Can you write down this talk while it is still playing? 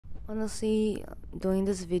Honestly, doing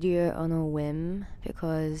this video on a whim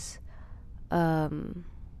because I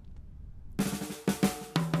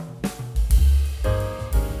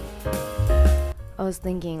was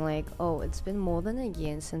thinking like, oh, it's been more than a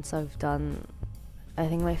year since I've done, I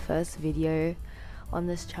think my first video on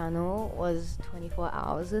this channel was 24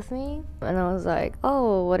 hours with me, and I was like,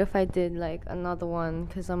 oh, what if I did like another one,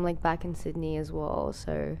 because I'm like back in Sydney as well,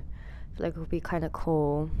 so I feel like it would be kind of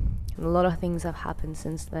cool. And a lot of things have happened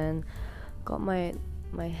since then. Got my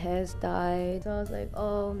hair's dyed, so I was like,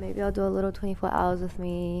 oh, maybe I'll do a little 24 hours with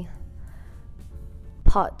me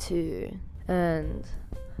part 2. And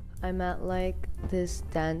I'm at like this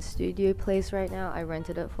dance studio place right now. I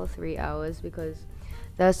rented it for 3 hours because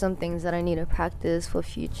there's some things that I need to practice for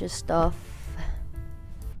future stuff.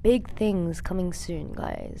 Big things coming soon,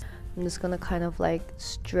 guys. I'm just gonna kind of like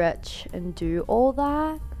stretch and do all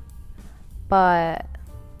that. But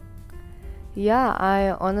yeah, I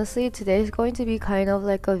honestly, today's going to be kind of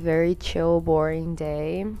like a very chill, boring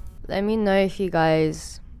day. Let me know if you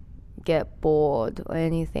guys get bored or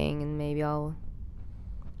anything, and maybe I'll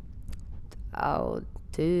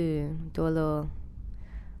do a little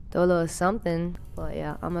something. But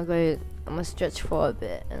yeah, I'm gonna stretch for a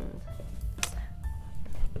bit and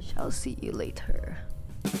shall see you later.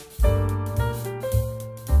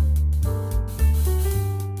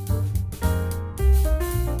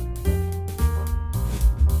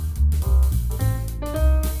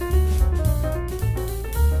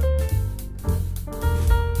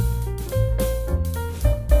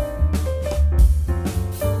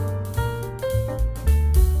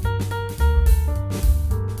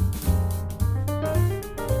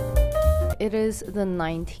 It is the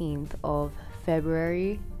 19th of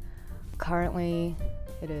February. Currently,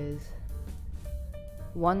 it is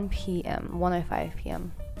 1 p.m. 1:05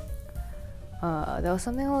 p.m. There was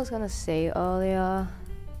something I was gonna say earlier,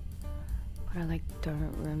 but I like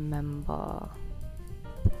don't remember.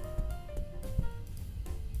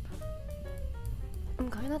 I'm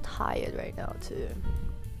kind of tired right now too.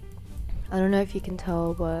 I don't know if you can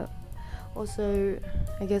tell, but also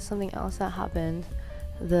I guess something else that happened.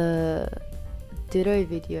 The Ditto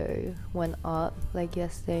video went up like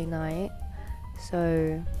yesterday night,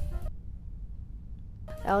 so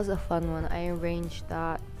that was a fun one. I arranged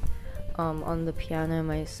that on the piano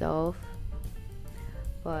myself,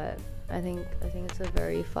 but I think it's a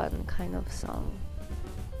very fun kind of song.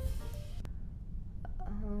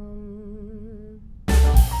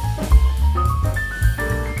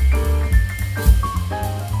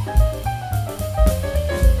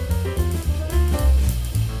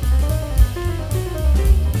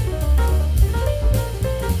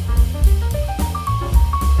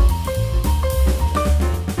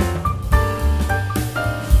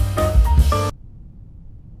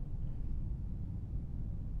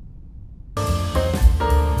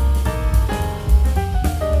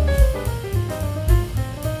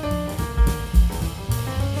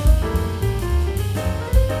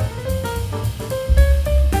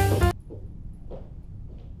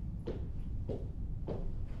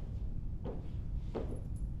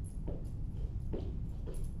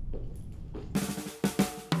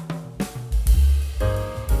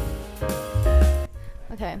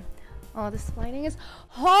 Okay. Oh, this lighting is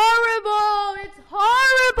horrible! It's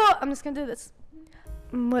horrible! I'm just gonna do this.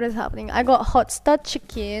 What is happening? I got hot stuffed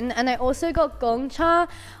chicken, and I also got gongcha.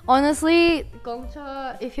 Honestly,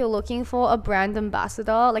 gongcha, if you're looking for a brand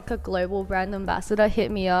ambassador, like a global brand ambassador,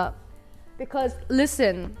 hit me up. Because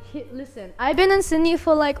listen, I've been in Sydney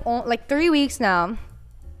for like 3 weeks now.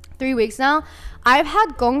 3 weeks now. I've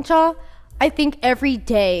had gongcha, I think, every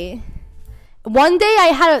day. One day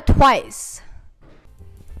I had it twice.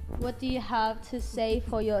 What do you have to say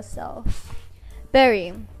for yourself?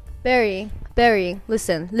 Berry,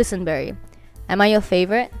 listen, Berry. Am I your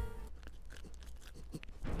favorite?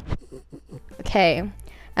 Okay.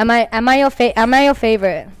 Am I your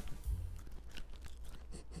favorite?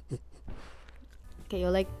 Okay,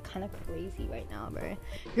 you're like kind of crazy right now, bro.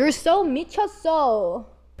 You're so michoso.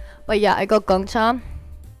 But yeah, I got gongcha.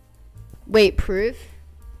 Wait, proof?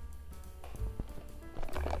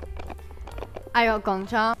 I got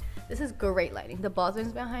gongcha. This is great lighting. The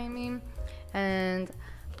bathroom's behind me, and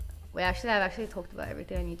I've actually talked about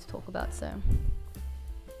everything I need to talk about, so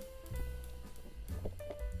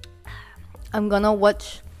I'm gonna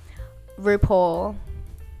watch RuPaul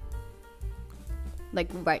like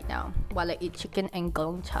right now while I eat chicken and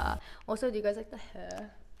gongcha. Also, do you guys like the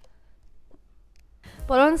hair?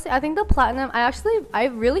 But honestly, I think the platinum, I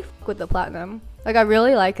really fuck with the platinum. Like, I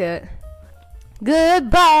really like it.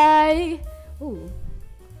 Goodbye. Ooh.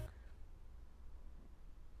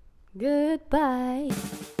 Goodbye.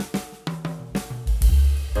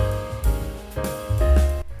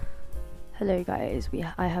 Hello guys,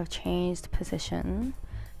 I have changed position.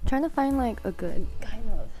 I'm trying to find like a good kind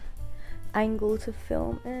of angle to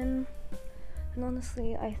film in, and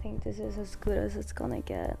honestly I think this is as good as it's gonna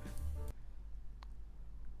get.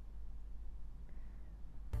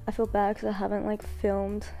 I feel bad because I haven't like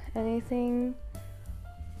filmed anything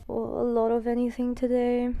or a lot of anything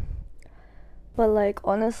today, but like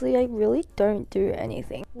honestly I really don't do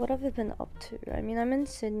anything. What have I been up to? I mean, I'm in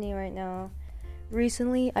Sydney right now.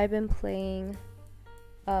 Recently I've been playing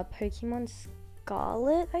Pokemon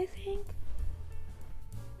Scarlet, I think.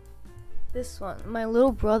 This one, my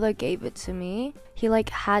little brother gave it to me. He like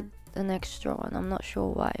had an extra one, I'm not sure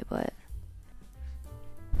why, but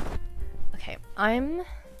okay, I'm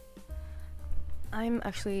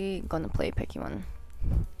actually gonna play Pokemon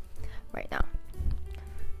right now,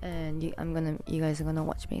 and you guys are gonna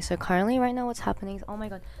watch me. So currently right now what's happening is, oh my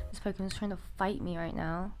god, this Pokemon's trying to fight me right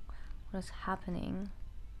now. What is happening?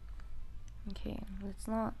 Okay, let's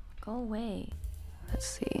not go away. Let's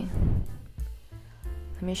see.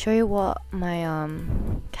 Let me show you what my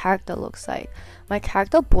character looks like. My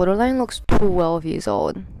character borderline looks 12 years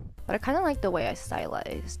old, but I kind of like the way I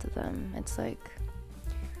stylized them. It's like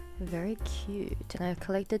very cute, and I've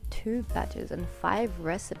collected 2 badges and 5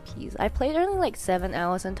 recipes. I played only like 7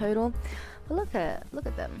 hours in total, but look at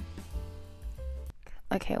them.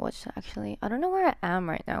 Okay, what's actually, I don't know where I am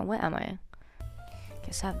right now. Where am I?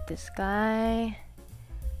 Guess I have this guy.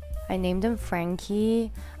 I named him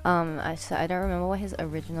Frankie. I don't remember what his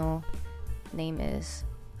original name is.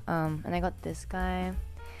 And I got this guy.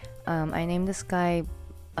 I named this guy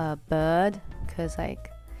Bird because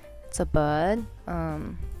like it's a bird.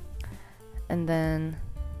 And then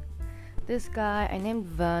this guy I named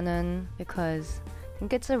Vernon because I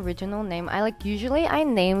think its original name, usually I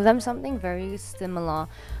name them something very similar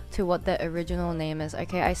to what the original name is.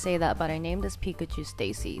 Okay, I say that, but I named this Pikachu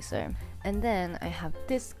Stacy. So, and then I have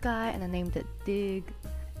this guy and I named it Dig,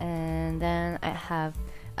 and then I have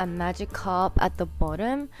a Magikarp at the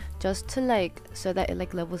bottom just to like, so that it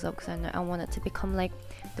like levels up, because I know I want it to become like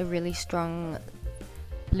the really strong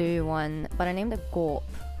blue one, but I named it Gorp.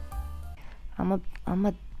 I'ma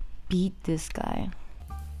beat this guy.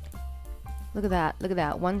 Look at that, oh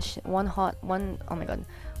my god,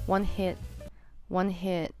 one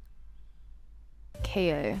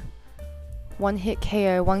hit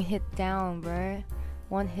KO, one hit down, bro,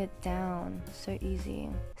 one hit down. So easy,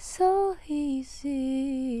 so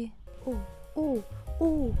easy. Oh,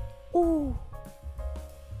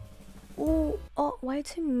 why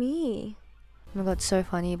to me? Oh my god, so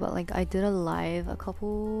funny. But like I did a live a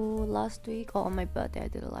couple last week, or on my birthday I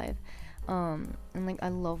did a live, and like I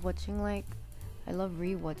love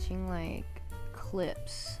rewatching like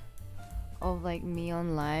clips of like me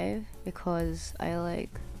on live, because I like,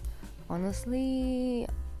 honestly,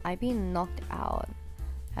 I be knocked out.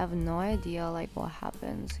 I have no idea like what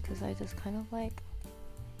happens, because I just kind of like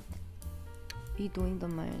be doing the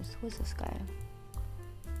most. Who's this guy?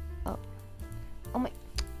 Oh my,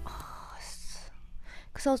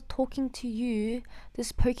 because I was talking to you,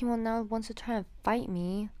 this Pokemon now wants to try and fight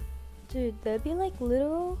me. Dude, there'd be like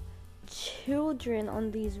little children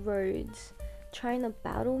on these roads trying to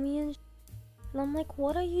battle me and I'm like,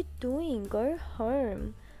 what are you doing? Go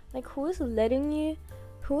home. Like, who is letting you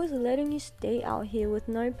stay out here with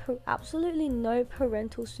absolutely no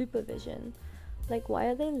parental supervision? Like, why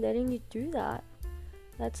are they letting you do that?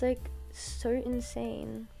 That's like so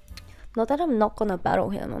insane. Not that I'm not gonna battle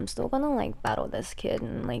him, I'm still gonna like battle this kid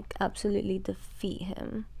and like absolutely defeat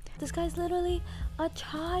him. This guy's literally a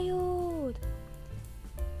child.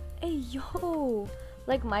 Hey yo,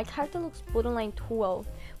 like my character looks borderline 12,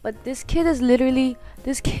 but this kid is literally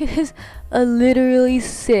 6.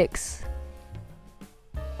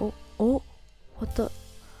 Oh, what the?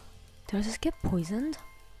 Did I just get poisoned?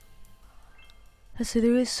 That's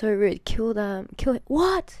literally so rude. Kill him.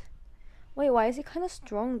 What? Wait, why is he kind of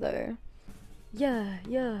strong though? Yeah.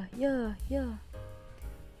 Yup.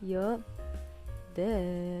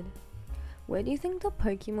 Dead. Where do you think the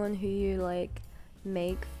Pokemon who you like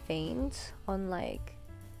make faint on like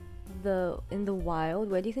in the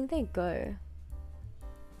wild, where do you think they go?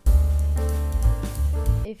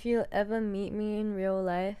 If you ever meet me in real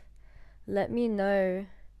life, let me know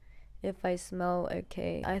if I smell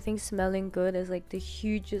okay. I think smelling good is like the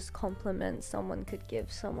hugest compliment someone could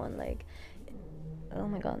give someone. Like, oh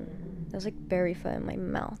my god, there's like berry fur in my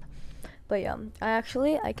mouth. But yeah, I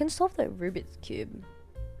can solve the Rubik's Cube.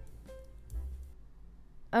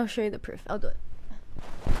 I'll show you the proof. I'll do it.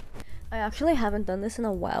 I actually haven't done this in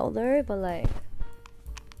a while though, but like,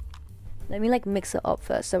 let me like mix it up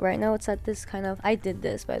first. So right now it's at this kind of, I did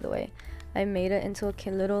this by the way. I made it into a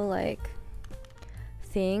little like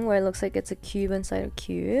thing where it looks like it's a cube inside a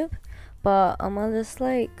cube, but I'm gonna just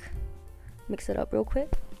like mix it up real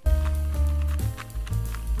quick.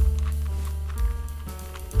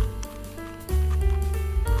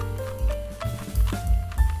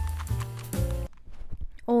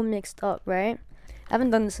 All mixed up, right? I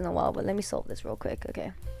haven't done this in a while, but let me solve this real quick.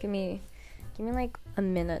 Okay, give me like a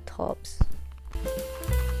minute tops.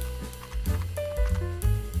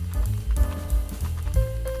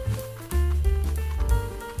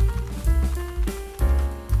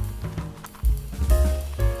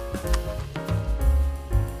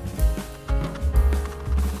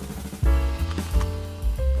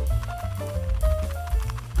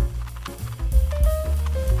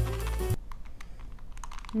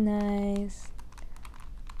 Nice.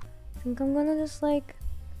 I think I'm gonna just like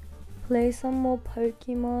play some more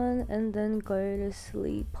Pokemon and then go to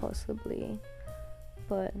sleep possibly.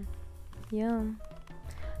 But yeah,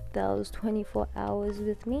 that was 24 hours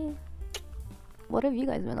with me. What have you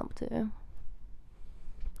guys been up to?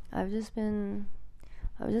 I've just been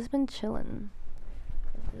chilling.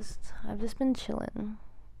 I've just been chilling.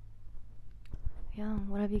 Yeah,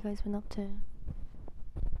 what have you guys been up to?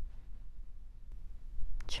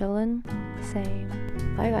 Chillin', same.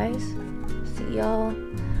 Bye guys,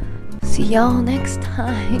 see y'all next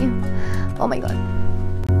time. Oh my god.